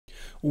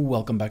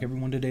Welcome back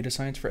everyone to Data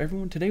Science for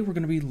Everyone. Today we're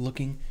going to be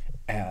looking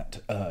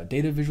at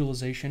data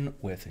visualization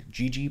with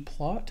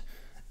ggplot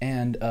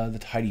and the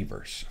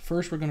TidyVerse.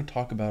 First, we're going to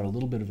talk about a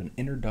little bit of an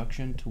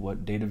introduction to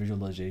what data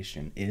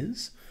visualization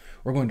is.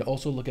 We're going to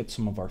also look at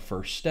some of our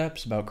first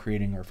steps about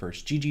creating our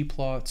first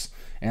ggplots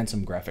and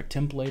some graphic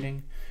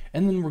templating.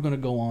 And then we're going to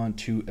go on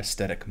to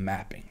aesthetic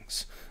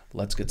mappings.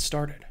 Let's get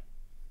started.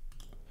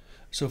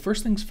 So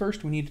first things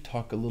first, we need to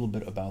talk a little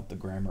bit about the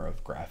grammar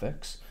of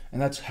graphics,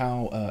 and that's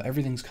how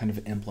everything's kind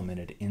of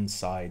implemented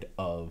inside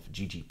of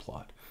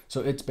ggplot.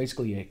 So it's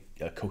basically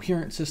a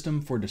coherent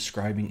system for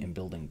describing and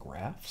building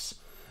graphs,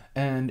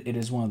 and it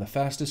is one of the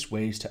fastest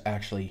ways to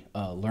actually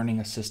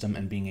learning a system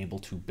and being able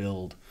to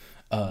build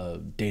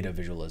data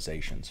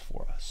visualizations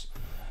for us.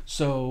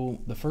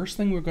 So the first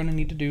thing we're going to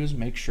need to do is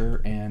make sure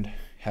and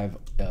have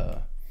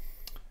the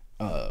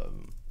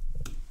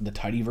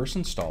TidyVerse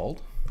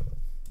installed.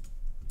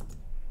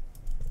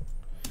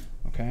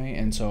 Okay,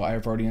 and so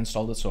I've already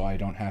installed it, so I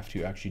don't have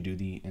to actually do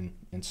the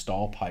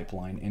install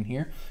pipeline in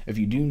here. If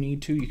you do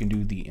need to, you can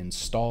do the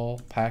install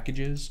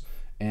packages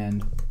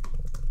and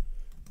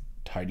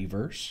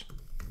TidyVerse.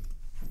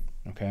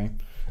 Okay,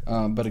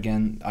 but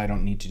again, I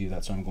don't need to do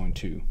that, so I'm going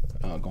to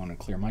go on and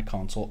clear my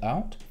console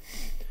out.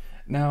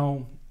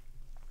 Now,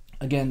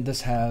 again,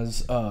 this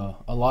has a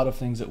lot of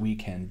things that we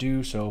can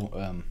do.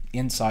 So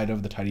inside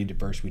of the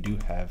TidyVerse, we do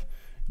have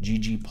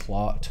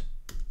ggplot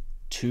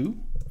 2.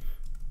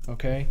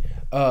 Okay,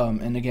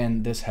 and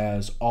again, this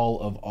has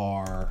all of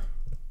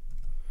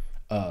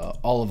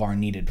our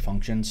needed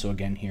functions. So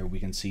again, here we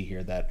can see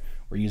here that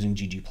we're using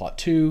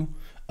ggplot2,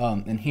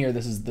 and here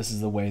this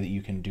is the way that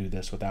you can do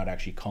this without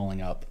actually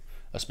calling up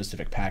a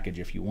specific package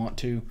if you want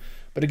to.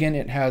 But again,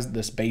 it has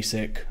this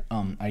basic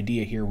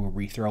idea here where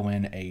we throw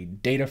in a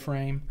data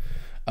frame,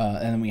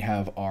 and then we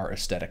have our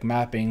aesthetic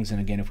mappings. And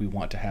again, if we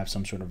want to have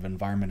some sort of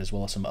environment as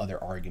well as some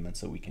other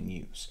arguments that we can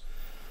use.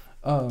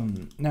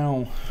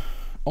 Now,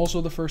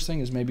 also, the first thing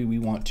is maybe we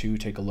want to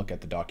take a look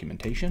at the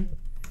documentation,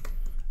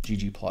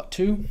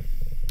 ggplot2,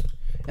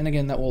 and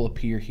again, that will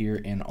appear here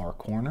in our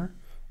corner.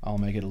 I'll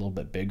make it a little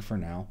bit big for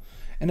now.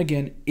 And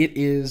again, it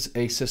is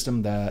a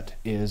system that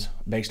is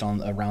based on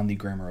around the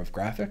grammar of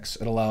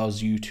graphics. It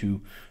allows you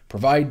to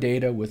provide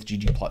data with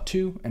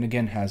ggplot2, and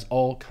again, has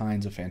all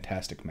kinds of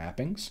fantastic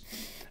mappings.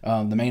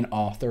 The main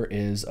author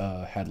is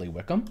Hadley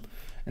Wickham.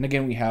 And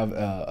again, we have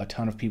a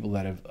ton of people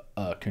that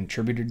have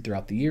contributed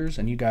throughout the years,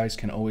 and you guys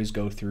can always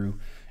go through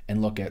and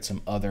look at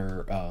some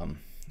other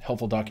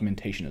helpful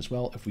documentation as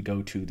well if we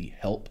go to the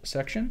help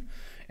section.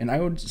 And I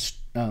would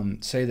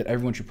say that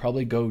everyone should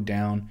probably go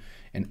down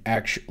and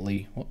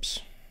actually,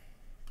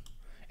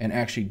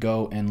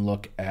 go and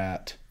look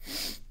at,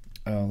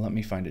 let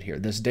me find it here,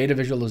 this data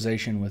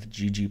visualization with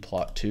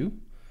ggplot2.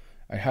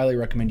 I highly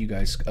recommend you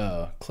guys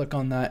click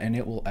on that, and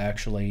it will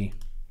actually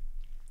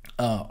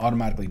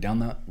automatically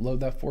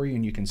download that for you.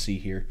 And you can see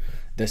here,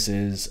 this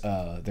is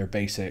their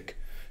basic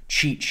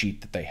cheat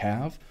sheet that they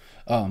have.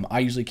 I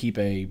usually keep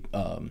a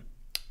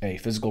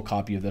physical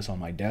copy of this on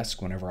my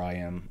desk whenever I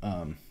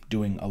am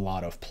doing a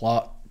lot of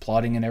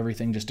plotting and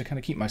everything, just to kind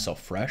of keep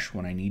myself fresh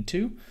when I need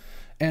to.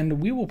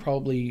 And we will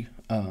probably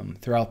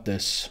throughout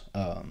this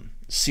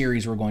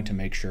series, we're going to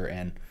make sure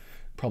and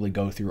probably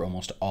go through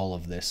almost all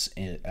of this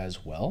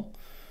as well.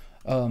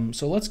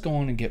 So let's go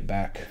on and get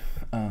back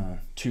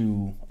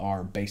to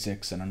our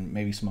basics and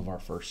maybe some of our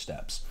first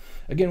steps.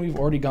 Again, we've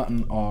already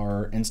gotten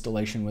our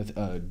installation with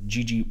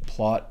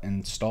ggplot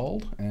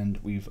installed, and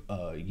we've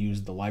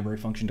used the library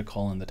function to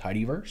call in the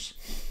TidyVerse.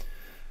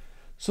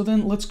 So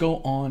then let's go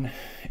on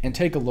and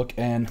take a look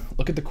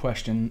at the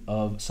question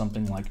of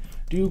something like,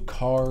 do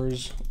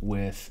cars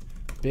with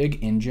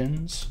big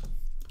engines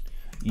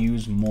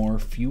use more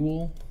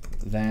fuel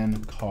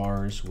than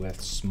cars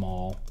with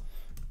small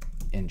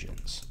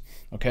engines?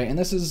 Okay, and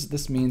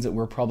this means that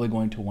we're probably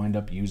going to wind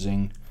up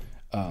using,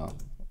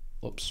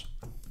 let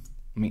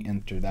me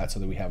enter that so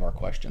that we have our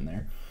question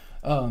there.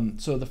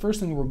 So the first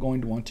thing we're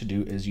going to want to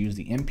do is use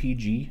the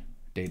MPG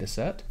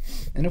dataset.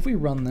 And if we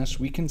run this,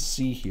 we can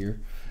see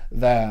here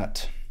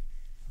that,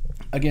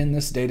 again,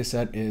 this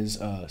dataset is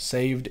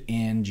saved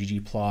in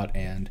ggplot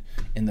and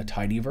in the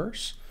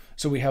TidyVerse.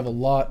 So we have a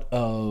lot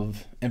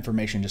of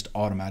information just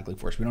automatically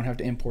for us. We don't have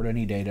to import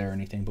any data or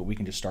anything, but we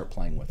can just start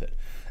playing with it.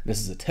 This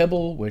is a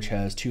tibble, which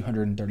has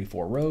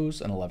 234 rows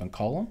and 11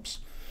 columns.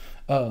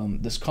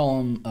 This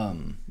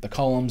column, the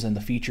columns and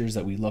the features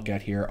that we look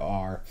at here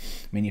are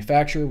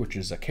manufacturer, which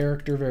is a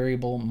character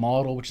variable,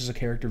 model, which is a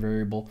character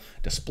variable,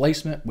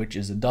 displacement, which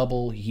is a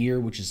double, year,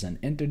 which is an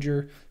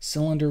integer,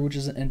 cylinder, which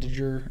is an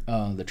integer,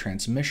 the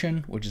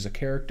transmission, which is a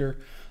character,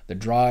 the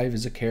drive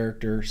is a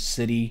character,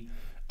 city,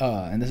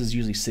 and this is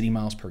usually city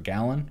miles per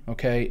gallon,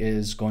 okay,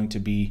 is going to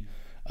be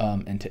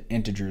into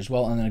integer as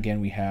well. And then again,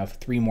 we have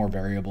 3 more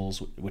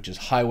variables, which is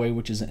highway,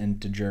 which is an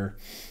integer,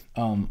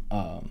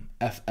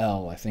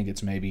 FL, I think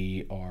it's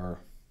maybe our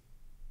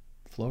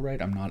flow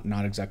rate, I'm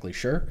not exactly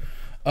sure,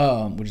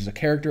 which is a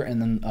character,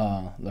 and then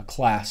the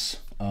class,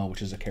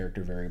 which is a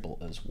character variable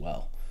as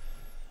well.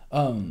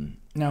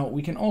 Now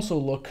we can also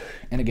look,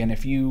 and again,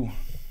 if you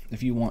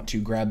if you want to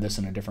grab this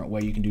in a different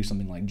way, you can do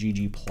something like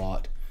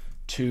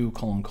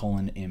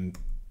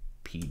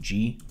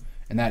ggplot2::mpg,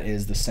 and that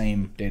is the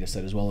same data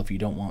set as well. If you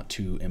don't want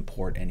to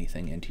import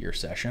anything into your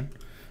session,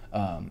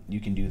 you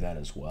can do that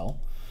as well.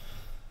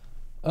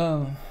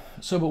 But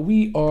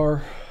we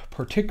are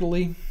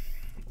particularly,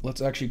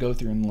 let's actually go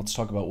through and let's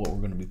talk about what we're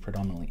going to be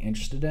predominantly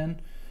interested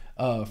in.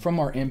 From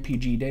our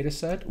MPG data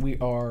set, we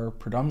are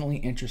predominantly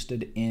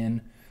interested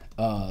in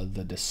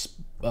the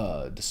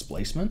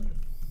displacement,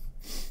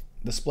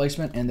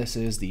 and this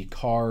is the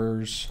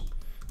car's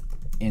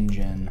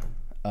engine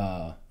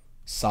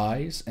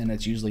size, and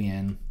it's usually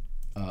in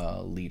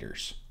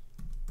liters.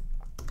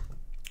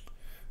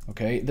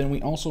 Okay, then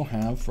we also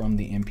have from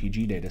the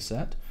MPG data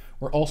set,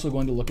 we're also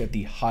going to look at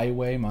the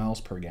highway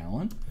miles per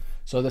gallon.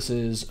 So this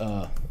is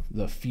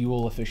the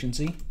fuel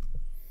efficiency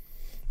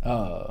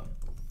on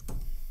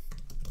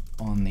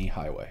the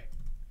highway.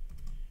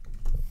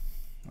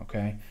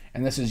 Okay,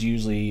 and this is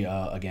usually,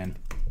 again,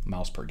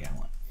 miles per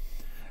gallon.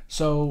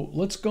 So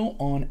let's go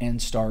on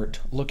and start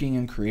looking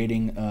and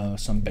creating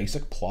some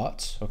basic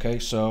plots. Okay,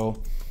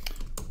 so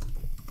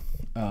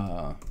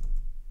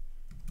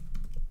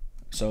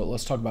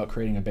let's talk about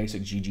creating a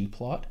basic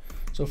ggplot.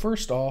 So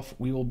first off,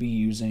 we will be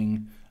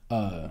using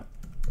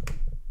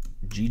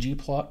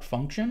ggplot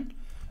function.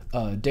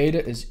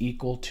 Data is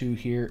equal to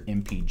here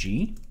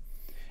mpg,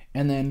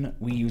 and then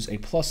we use a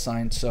plus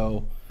sign.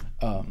 So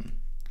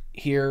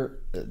here,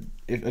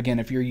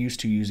 if you're used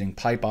to using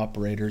pipe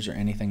operators or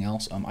anything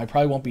else, I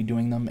probably won't be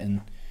doing them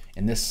in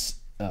this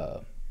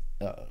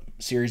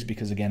series,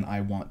 because again,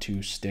 I want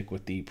to stick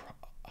with the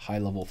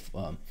higher level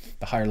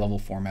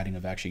formatting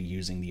of actually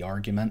using the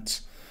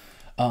arguments.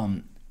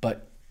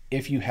 But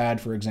if you had,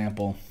 for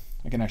example,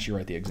 I can actually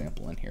write the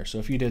example in here. So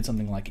if you did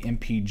something like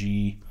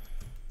mpg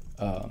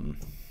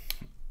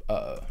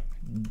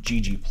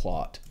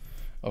ggplot,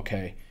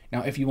 okay.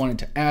 Now, if you wanted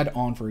to add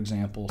on, for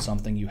example,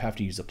 something, you have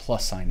to use a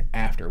plus sign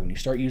after. When you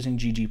start using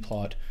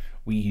ggplot,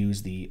 we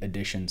use the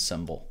addition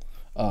symbol.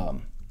 But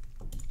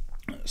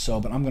I'm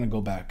going to go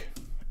back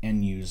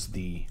and use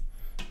the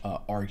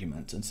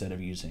arguments instead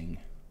of using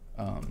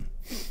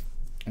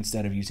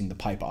the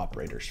pipe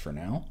operators for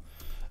now.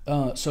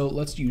 So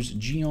let's use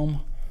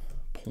geom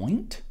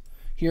point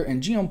here,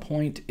 and geom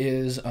point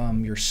is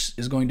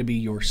going to be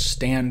your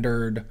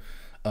standard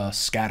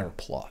scatter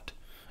plot.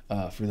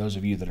 For those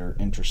of you that are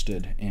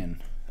interested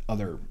in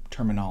other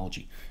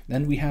terminology.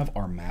 Then we have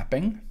our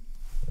mapping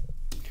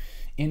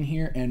in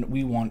here, and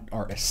we want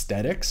our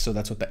aesthetics, so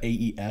that's what the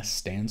AES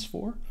stands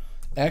for.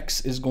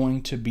 X is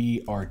going to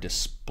be our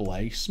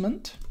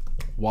displacement.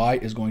 Y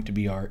is going to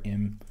be our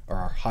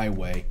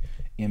highway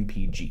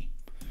MPG.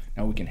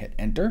 Now we can hit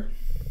enter.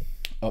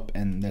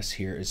 And this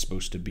here is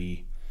supposed to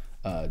be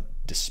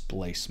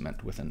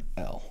displacement with an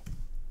L.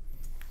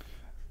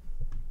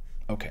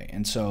 Okay,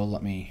 and so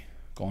let me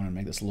go on and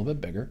make this a little bit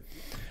bigger.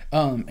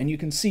 And you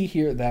can see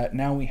here that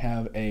now we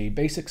have a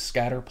basic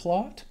scatter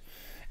plot.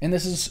 And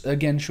this is,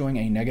 again, showing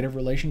a negative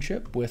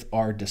relationship with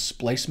our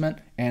displacement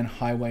and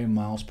highway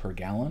miles per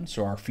gallon,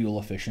 so our fuel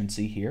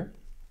efficiency here.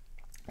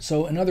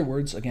 So in other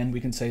words, again,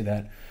 we can say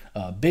that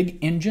big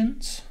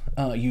engines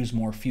use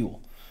more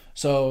fuel.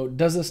 So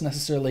does this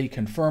necessarily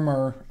confirm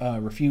or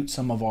refute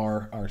some of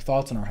our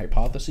thoughts and our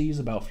hypotheses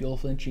about fuel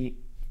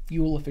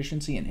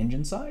efficiency and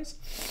engine size?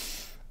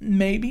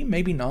 Maybe,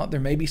 maybe not. There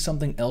may be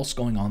something else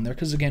going on there,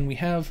 because again,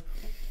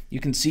 you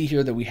can see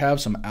here that we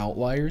have some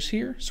outliers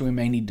here, so we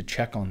may need to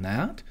check on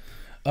that.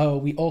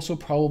 We also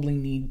probably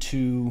need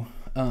to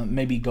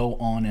maybe go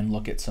on and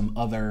look at some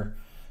other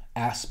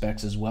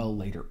aspects as well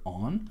later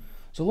on.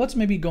 So let's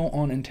maybe go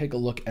on and take a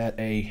look at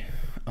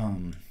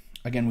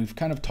again, we've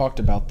kind of talked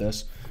about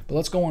this, but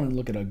let's go on and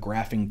look at a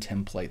graphing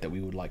template that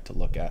we would like to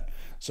look at.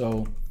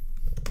 So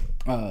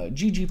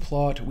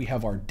ggplot, we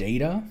have our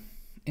data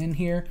in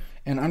here,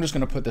 and I'm just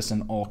going to put this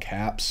in all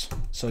caps.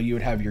 So you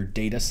would have your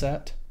data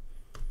set,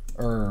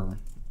 or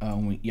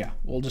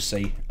we'll just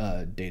say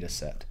data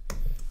set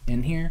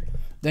in here.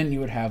 Then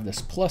you would have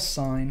this plus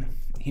sign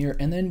here,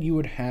 and then you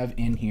would have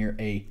in here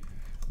a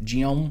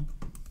geom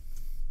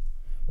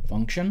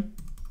function.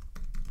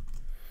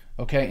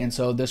 Okay, and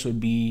so this would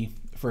be,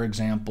 for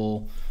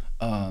example,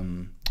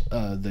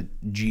 the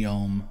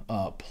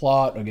geom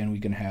plot. Again, we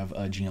can have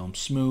a geom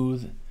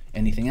smooth,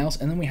 anything else,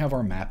 and then we have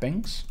our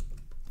mappings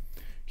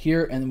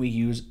here, and then we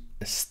use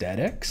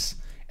aesthetics,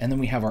 and then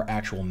we have our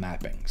actual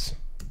mappings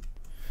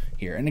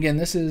here. And again,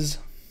 this is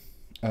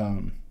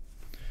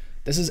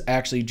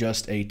actually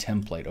just a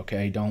template,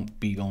 okay? Don't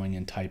be going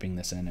and typing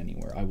this in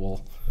anywhere. I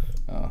will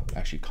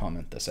actually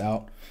comment this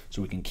out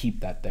so we can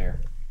keep that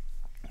there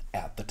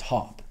at the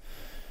top.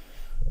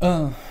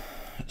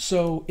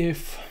 So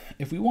if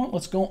we want,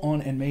 let's go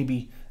on and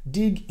maybe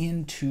dig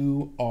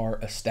into our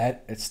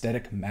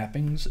aesthetic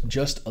mappings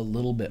just a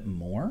little bit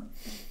more.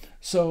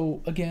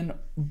 So again,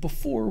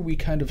 before we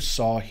kind of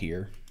saw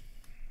here,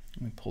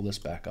 let me pull this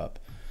back up,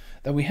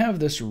 that we have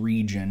this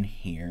region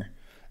here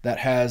that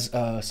has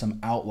some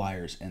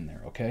outliers in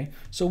there, okay?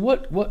 So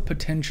what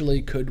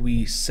potentially could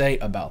we say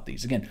about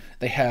these? Again,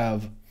 they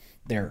have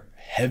they're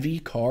heavy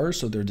cars,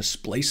 so their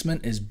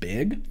displacement is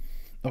big.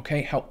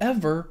 Okay,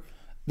 however,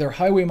 their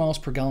highway miles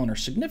per gallon are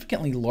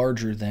significantly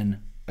larger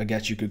than, I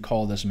guess you could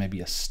call this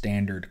maybe a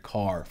standard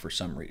car for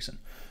some reason.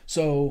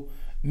 So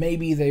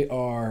maybe they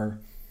are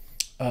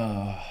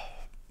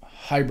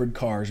hybrid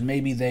cars.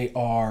 Maybe they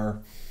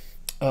are,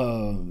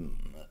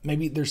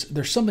 maybe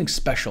there's something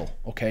special,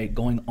 okay,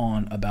 going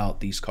on about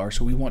these cars.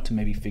 So we want to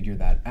maybe figure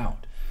that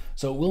out.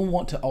 So we'll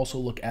want to also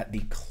look at the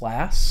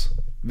class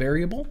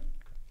variable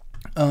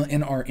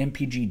in our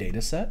MPG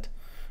data set.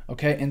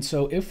 Okay, and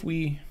so if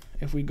we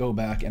go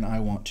back and I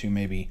want to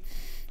maybe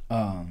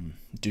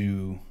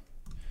do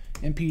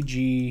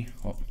MPG,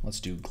 well, let's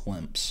do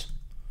glimpse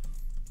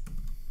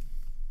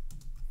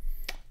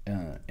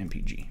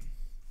MPG.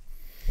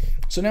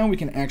 So now we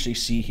can actually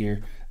see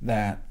here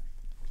that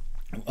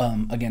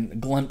again,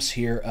 glimpse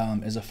here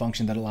is a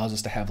function that allows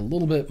us to have a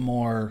little bit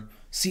more,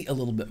 see a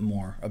little bit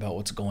more about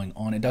what's going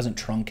on. It doesn't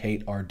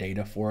truncate our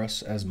data for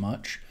us as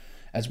much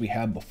as we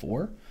had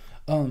before.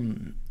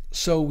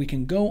 So we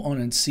can go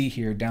on and see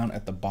here down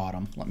at the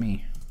bottom. Let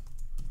me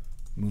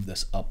move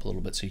this up a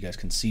little bit so you guys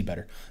can see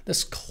better.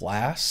 This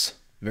class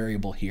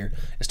variable here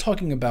is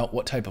talking about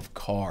what type of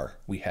car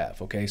we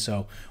have. Okay,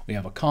 so we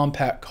have a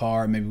compact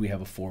car, maybe we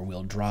have a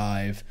 4-wheel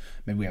drive,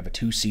 maybe we have a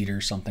 2-seater,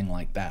 something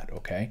like that.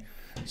 Okay,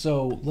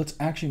 so let's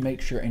actually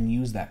make sure and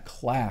use that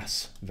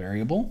class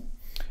variable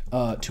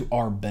to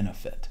our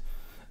benefit.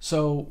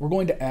 So we're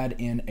going to add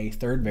in a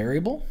third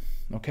variable,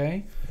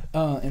 okay,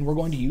 and we're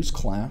going to use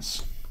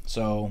class.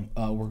 So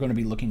we're going to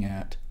be looking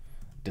at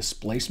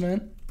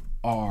displacement,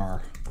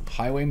 our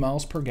highway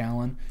miles per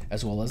gallon,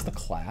 as well as the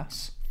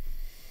class.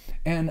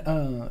 And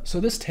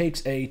so this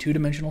takes a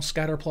 2-dimensional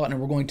scatter plot,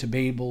 and we're going to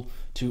be able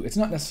to, it's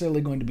not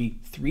necessarily going to be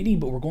 3D,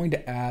 but we're going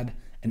to add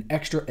an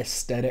extra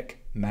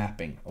aesthetic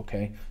mapping,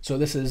 okay? So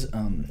this is,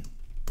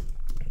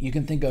 you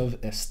can think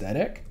of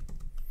aesthetic,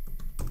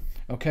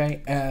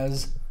 okay,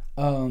 as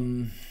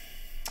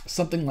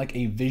something like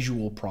a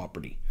visual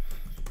property.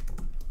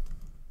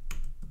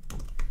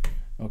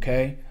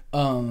 Okay,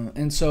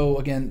 and so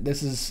again,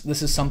 this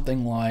is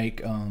something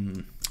like,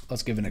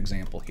 let's give an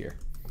example here.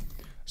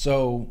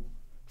 So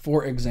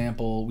for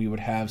example, we would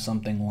have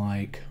something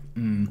like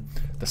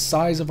the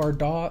size of our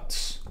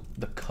dots,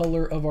 the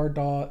color of our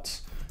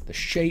dots, the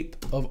shape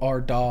of our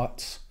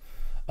dots,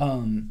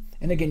 and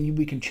again,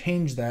 we can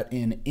change that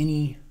in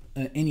any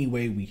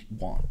way we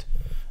want.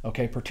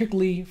 Okay,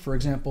 particularly, for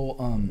example,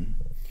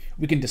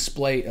 we can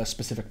display a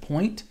specific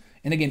point.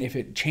 And again, if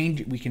it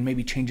change, we can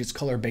maybe change its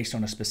color based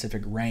on a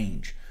specific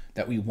range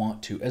that we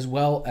want to, as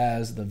well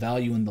as the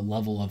value and the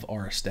level of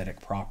our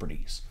aesthetic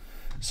properties.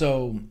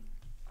 So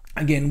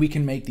again, we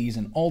can make these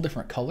in all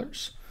different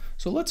colors.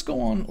 So let's go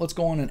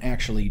on and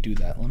actually do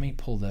that. Let me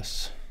pull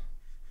this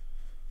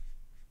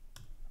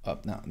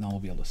up now. Now we'll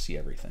be able to see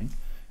everything.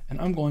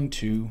 And I'm going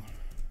to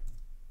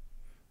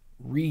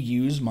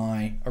reuse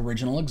my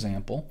original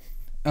example.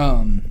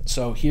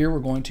 So here we're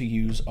going to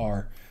use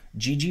our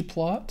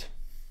ggplot.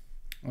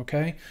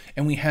 Okay,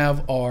 and we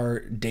have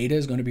our data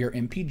is going to be our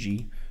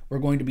MPG. We're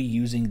going to be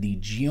using the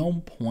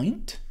geom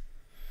point.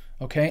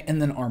 Okay,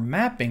 and then our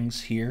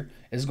mappings here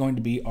is going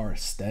to be our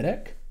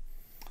aesthetic,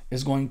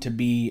 is going to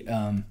be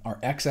our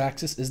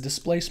x-axis is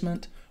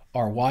displacement,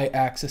 our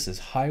y-axis is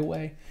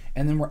highway,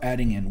 and then we're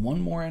adding in one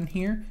more in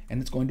here,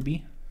 and it's going to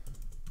be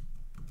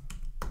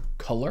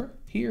color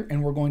here,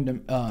 and we're going to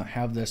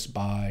have this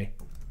by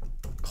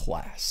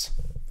class.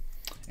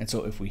 And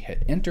so if we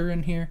hit enter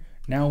in here,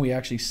 now we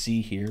actually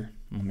see here,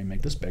 let me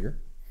make this bigger.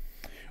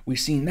 We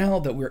see now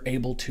that we're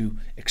able to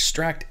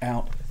extract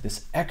out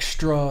this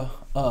extra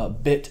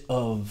bit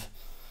of,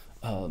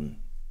 let's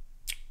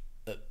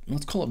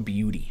call it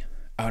beauty,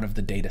 out of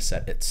the data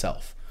set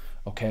itself.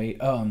 Okay,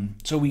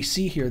 so we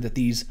see here that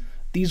these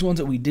ones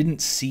that we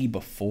didn't see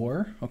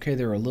before, okay,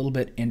 they're a little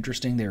bit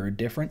interesting, they're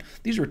different.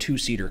 These are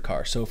 2-seater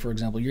cars. So for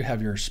example, you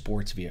have your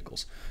sports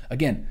vehicles.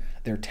 Again,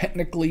 they're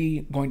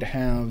technically going to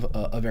have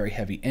a very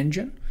heavy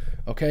engine,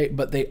 okay,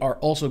 but they are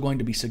also going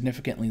to be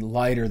significantly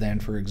lighter than,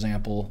 for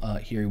example,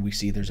 here we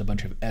see there's a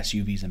bunch of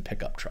SUVs and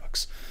pickup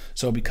trucks.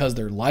 So because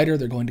they're lighter,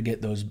 they're going to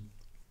get those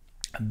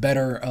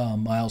better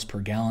miles per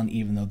gallon,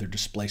 even though their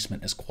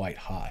displacement is quite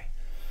high.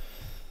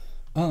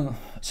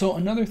 So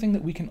another thing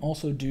that we can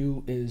also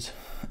do is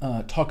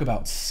talk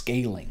about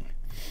scaling.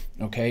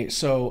 Okay,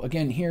 so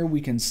again, here we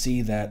can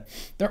see that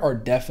there are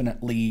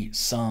definitely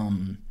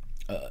some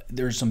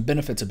there's some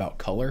benefits about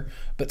color,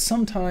 but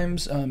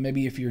sometimes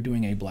maybe if you're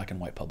doing a black and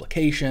white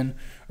publication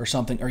or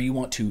something, or you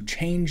want to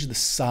change the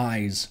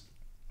size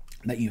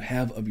that you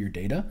have of your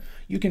data,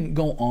 you can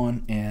go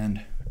on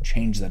and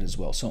change that as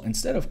well. So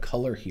instead of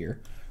color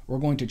here, we're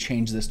going to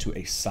change this to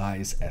a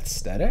size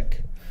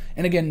aesthetic.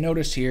 And again,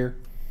 notice here,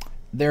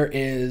 there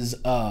is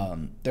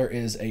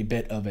a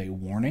bit of a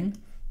warning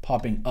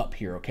popping up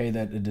here, okay,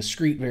 that a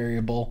discrete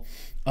variable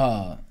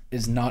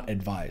is not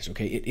advised,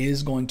 okay. It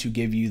is going to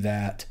give you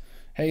that,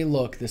 hey,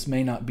 look, this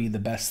may not be the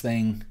best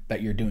thing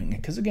that you're doing.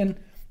 Because again,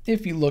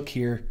 if you look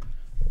here,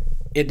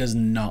 it does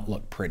not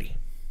look pretty,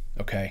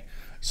 okay.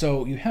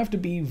 So you have to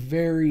be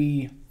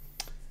very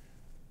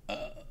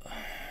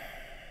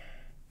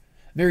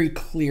very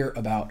clear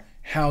about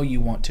how you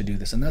want to do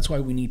this. And that's why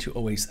we need to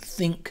always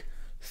think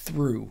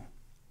through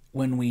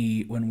when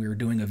we're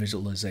doing a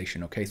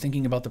visualization, okay?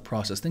 Thinking about the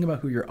process, think about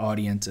who your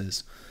audience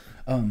is.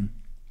 And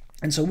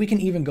so we can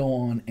even go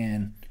on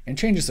and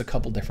change this a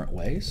couple different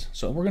ways.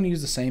 So we're going to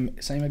use the same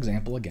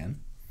example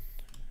again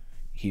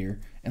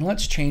here. And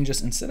let's change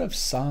this. Instead of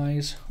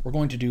size, we're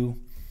going to do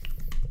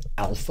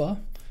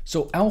alpha.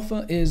 So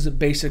alpha is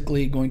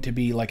basically going to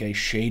be like a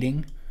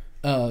shading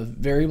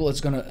variable.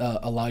 It's going to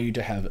allow you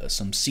to have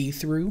some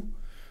see-through,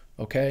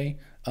 okay?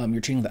 You're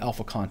changing the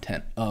alpha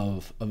content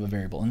of a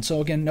variable. And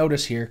so again,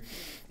 notice here,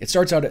 it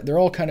starts out, they're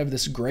all kind of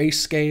this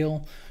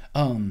grayscale.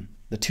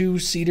 The two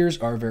seaters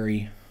are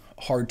very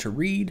hard to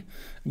read.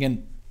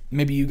 Again,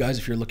 maybe you guys,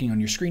 if you're looking on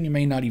your screen, you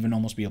may not even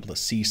almost be able to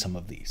see some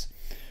of these.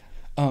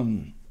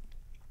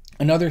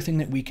 Another thing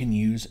that we can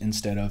use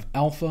instead of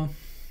alpha,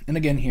 and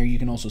again here you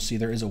can also see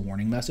there is a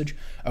warning message.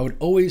 I would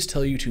always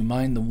tell you to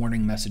mind the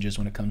warning messages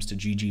when it comes to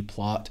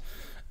ggplot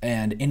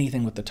and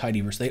anything with the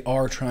TidyVerse. They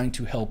are trying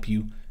to help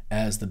you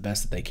as the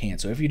best that they can.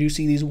 So if you do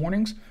see these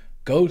warnings,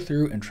 go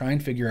through and try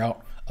and figure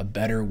out a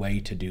better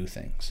way to do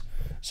things.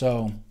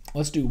 So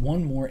let's do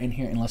one more in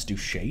here and let's do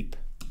shape.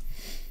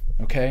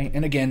 Okay,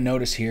 and again,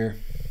 notice here,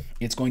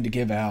 it's going to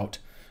give out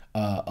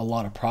a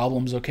lot of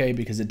problems, okay,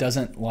 because it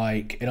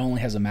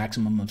only has a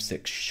maximum of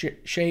 6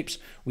 shapes.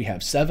 We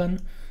have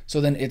 7. So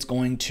then it's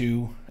going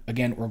to,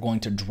 again, we're going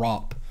to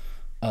drop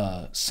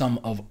some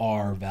of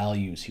our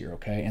values here,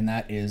 okay, and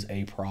that is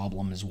a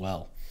problem as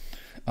well.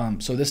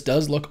 So this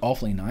does look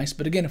awfully nice,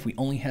 but again, if we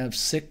only have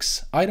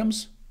 6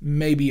 items,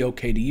 maybe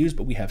okay to use,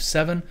 but we have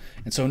 7.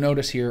 And so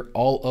notice here,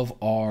 all of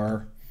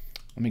our,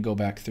 let me go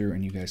back through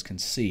and you guys can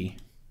see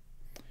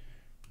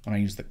when I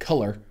use the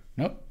color,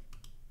 nope.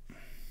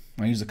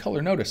 When I use the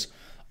color, notice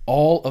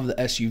all of the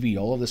SUV,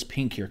 all of this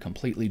pink here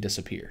completely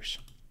disappears.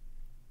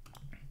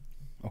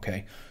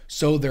 Okay,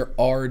 so there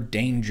are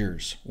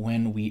dangers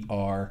when we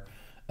are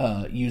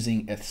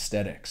using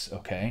aesthetics,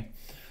 okay?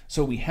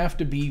 So we have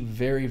to be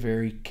very,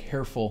 very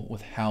careful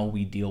with how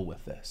we deal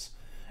with this.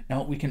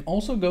 Now we can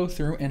also go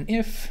through, and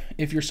if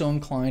you're so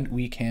inclined,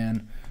 we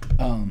can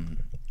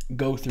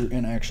go through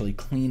and actually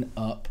clean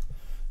up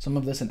some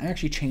of this and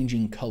actually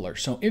changing color.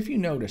 So if you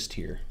noticed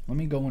here, let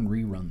me go and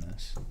rerun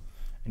this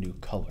and do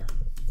color.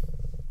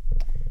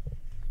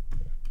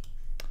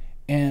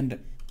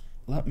 And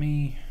let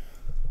me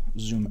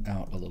zoom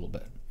out a little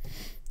bit.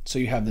 So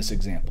you have this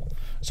example.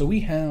 So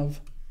we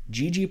have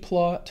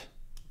ggplot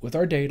with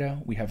our data,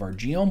 we have our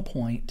geom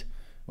point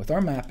with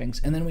our mappings,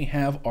 and then we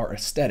have our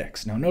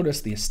aesthetics. Now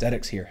notice the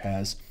aesthetics here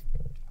has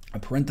a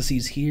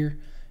parentheses here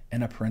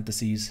and a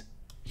parentheses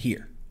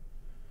here.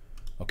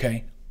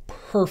 Okay,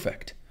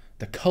 perfect.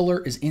 The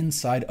color is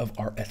inside of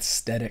our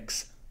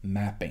aesthetics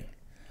mapping.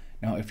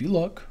 Now if you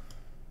look,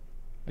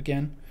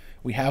 again,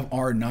 we have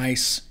our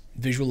nice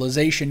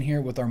visualization here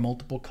with our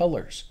multiple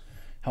colors.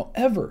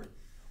 However,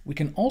 we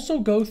can also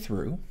go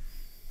through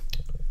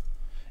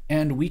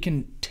and we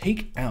can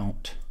take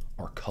out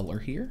our color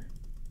here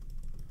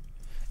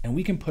and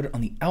we can put it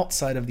on the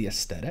outside of the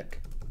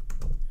aesthetic.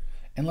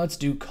 And let's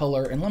do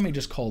color, and let me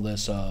just call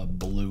this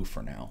blue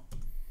for now.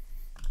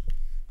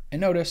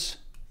 And notice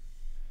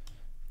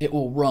it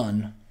will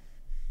run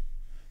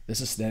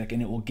this aesthetic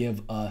and it will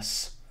give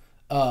us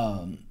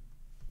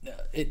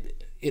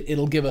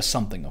it'll give us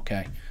something,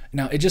 okay?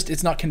 Now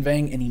it's not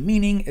conveying any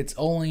meaning, it's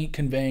only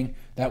conveying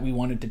that we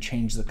wanted to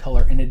change the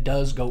color, and it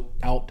does go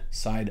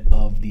outside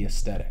of the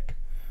aesthetic.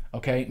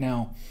 Okay,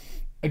 now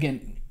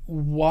again,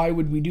 why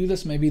would we do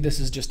this? Maybe this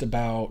is just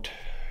about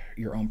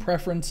your own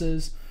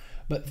preferences,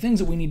 but things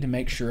that we need to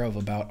make sure of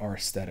about our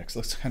aesthetics.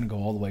 Let's kind of go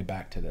all the way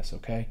back to this,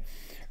 okay?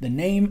 The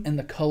name and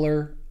the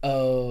color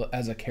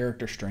as a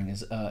character string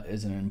is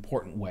an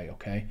important way,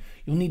 okay?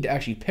 You'll need to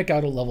actually pick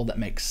out a level that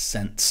makes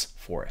sense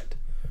for it,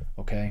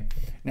 okay?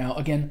 Now,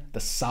 again, the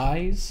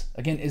size,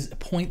 again, is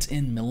points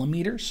in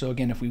millimeters. So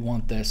again, if we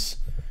want this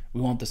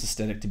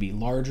aesthetic to be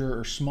larger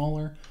or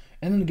smaller.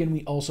 And then again,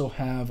 we also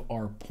have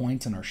our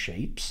points and our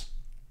shapes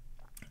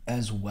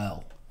as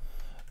well.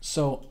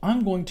 So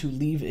I'm going to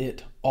leave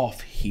it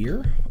off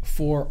here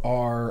for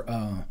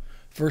our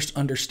first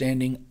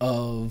understanding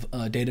of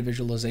data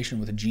visualization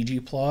with a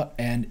ggplot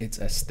and its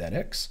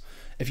aesthetics.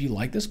 If you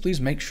like this,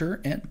 please make sure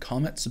and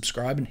comment,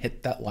 subscribe, and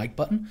hit that like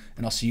button,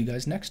 and I'll see you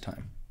guys next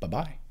time.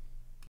 Bye-bye.